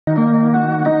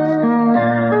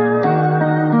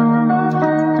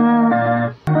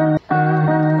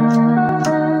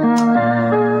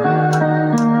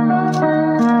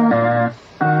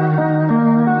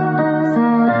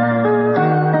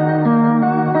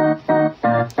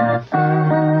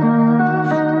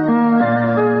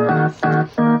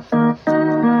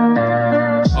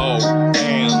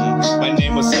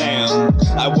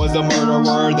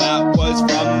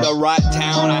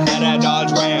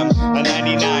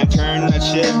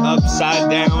shit upside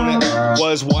down. It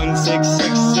was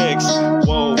 1666.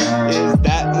 Whoa, is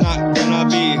that not gonna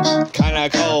be kinda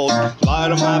cold? A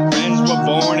lot of my friends were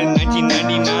born in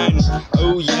 1999.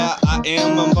 Oh yeah, I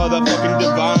am a motherfucking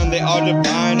divine. They are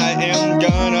divine. I am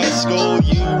gonna school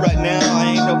you right now. I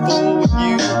ain't no fool with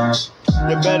you.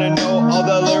 You better know all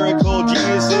the lyrical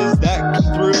geniuses that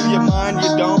come through your mind.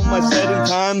 Your dome, I said in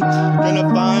time, gonna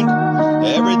find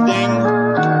everything.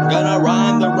 Gonna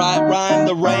rhyme the right rhyme,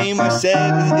 the rhyme I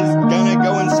said is gonna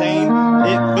go insane.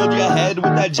 It filled your head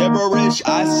with that gibberish,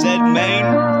 I said main.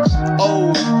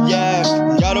 Oh yeah,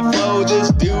 gotta flow,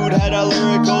 this dude had a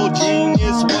lyrical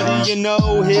genius. What do you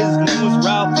know, his name was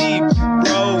Ralphie,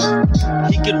 bro.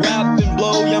 He could rap and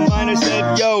blow your mind. I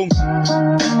said yo,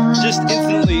 just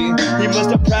instantly, he must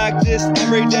have practiced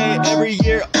every day, every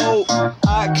year. Oh,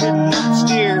 I could not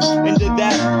steer into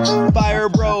that fire,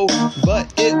 bro.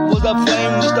 But it was a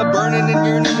flame, just a burning and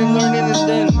yearning and learning. And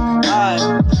then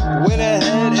I went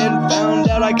ahead and found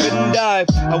out I couldn't die.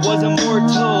 I was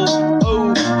immortal,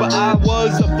 oh, but I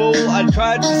was a fool. I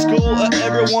tried to school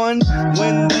everyone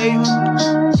when they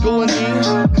schooling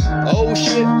me. Oh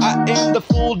shit, I am the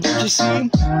fool, don't you see?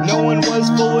 No one was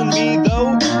fooling me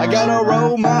though. I gotta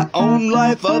roll my own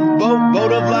life, a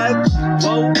boat of life.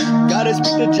 Whoa, gotta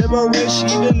speak the gibberish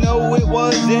even though it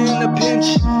was in a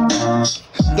pinch.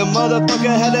 The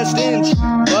motherfucker had that stench,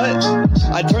 but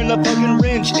I turned the fucking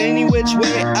wrench any which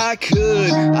way I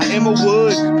could. I am a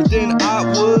wood, but then I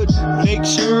would make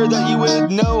sure that you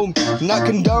would know, not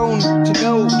condone to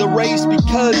know the race,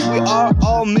 because we are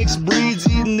all mixed breeds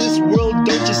in this world,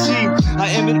 don't you see? I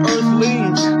am an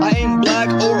earthling, I ain't black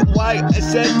or white. I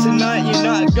said tonight you're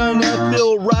not gonna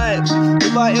feel right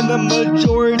if I am the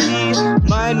majority,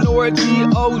 minority.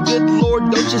 Oh good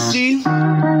lord, don't you see?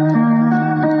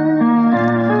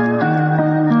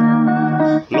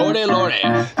 Lordy, Lordy,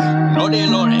 Lordy,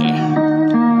 Lordy.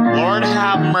 Lord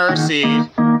have mercy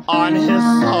on his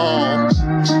soul.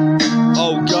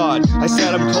 Oh God, I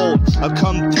said I'm cold. I've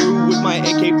come through with my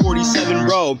AK-47,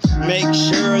 bro. Make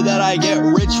sure that I get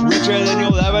richer than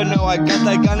you'll ever know. I got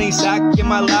that gunny sack in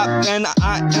my lap, and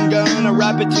I am gonna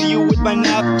wrap it to you with my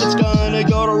nap. It's gonna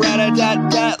go to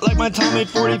rat-a-tat-tat like my Tommy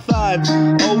 45.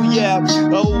 Oh yeah,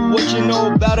 oh what you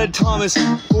know about it, Thomas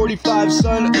 45,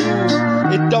 son?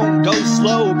 Ooh, it don't go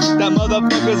slow. That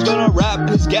motherfucker's gonna wrap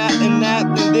his gat and nap,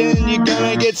 and then you're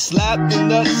gonna get slapped in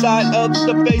the side of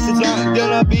the face. It's not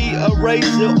gonna be a race.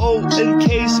 Oh, in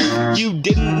case you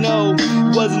didn't know,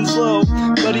 he wasn't slow,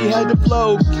 but he had to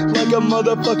flow like a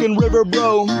motherfucking river,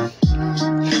 bro.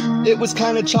 It was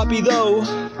kinda choppy though.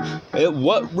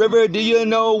 What river do you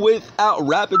know without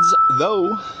rapids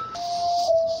though?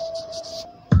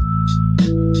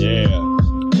 Yeah,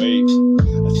 wait,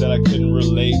 I said I couldn't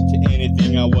relate to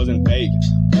anything, I wasn't fake,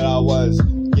 but I was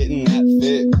getting that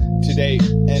fit today,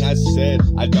 and I said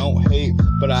I don't hate,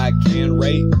 but I can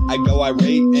rate. I go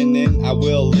irate, and then I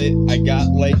will lit. I got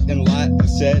late and light, I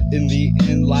said in the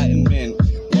enlightenment.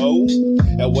 Whoa,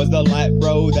 that was the light,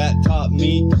 bro, that taught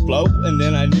me to flow, and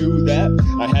then I knew that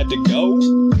I had to go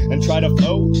and try to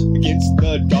flow against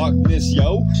the darkness,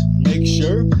 yo. Make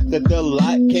sure that the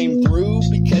light came through,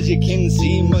 because you can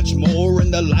see much more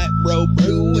in the light, bro,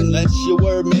 unless you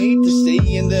were made to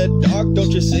see in the dark,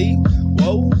 don't you see?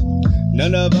 Whoa,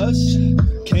 none of us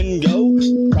can go.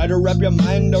 Try to wrap your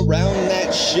mind around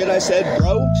that shit I said,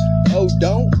 bro. Oh,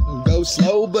 don't go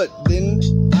slow, but then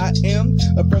I am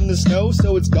from the snow,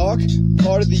 so it's dark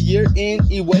part of the year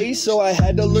anyway, so I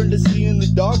had to learn to see in the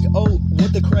dark. Oh,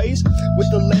 what the craze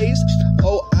with the lays.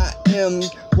 Oh, I am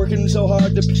working so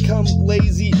hard to become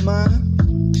lazy, my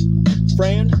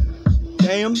friend.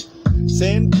 Damn,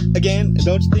 sin again,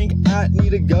 don't you think I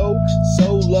need to go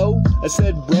so low? I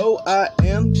said, bro, I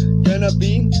am gonna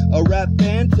be a rap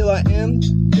band till I am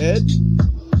dead.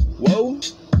 Whoa,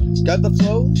 got the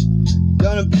flow,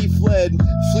 gonna be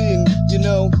fleeing, you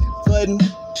know, fled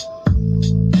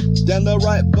down the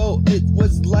right boat. It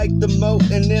was like the moat,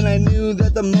 and then I knew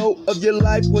that the moat of your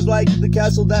life was like the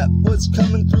castle that was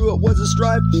coming through. It was a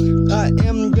stripe. I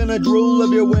am gonna drool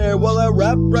everywhere while I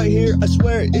rap right here. I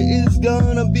swear it is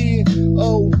gonna be,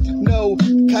 oh no,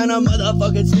 kinda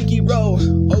motherfucking sneaky, bro.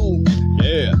 Oh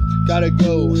yeah, gotta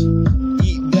go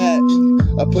eat that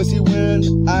a pussy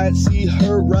when I see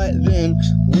her right then.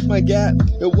 With my gap,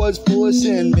 it was full of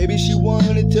sin. Maybe she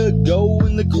wanted to go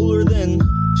in the cooler then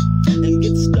and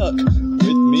get stuck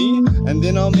with me, and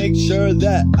then I'll make sure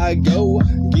that I go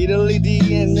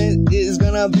giddly-dee, and it is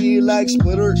gonna gonna be like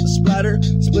splitter, splatter,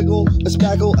 splickle, a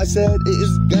spackle. I said it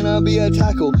is gonna be a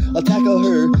tackle. I'll tackle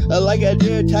her like I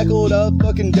did tackled a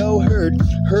fucking doe herd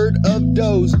of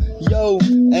does, yo,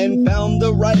 and found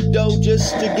the right doe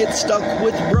just to get stuck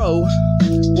with, bro.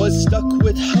 Was stuck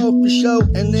with her for show,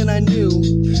 and then I knew,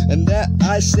 and that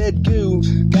I said goo,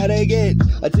 gotta get,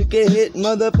 I took a hit,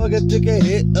 motherfucker took a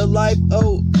hit of life,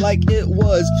 oh, like it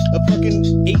was a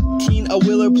fucking 18 a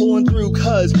wheeler pulling through,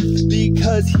 because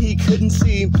he couldn't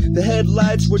see, the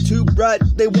headlights were too bright,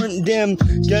 they weren't dim,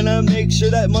 gonna make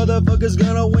sure that motherfucker's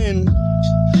gonna win.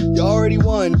 You already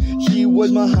won. He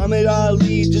was Muhammad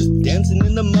Ali, just dancing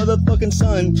in the motherfucking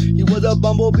sun. He was a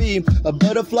bumblebee, a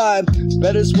butterfly.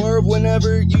 Better swerve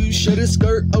whenever you should have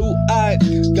skirt. Oh, I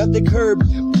got the curb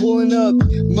pulling up.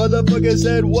 Motherfucker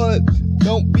said what?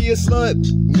 Don't be a slut.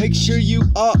 Make sure you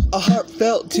are a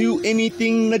heartfelt to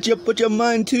anything that you put your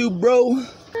mind to, bro.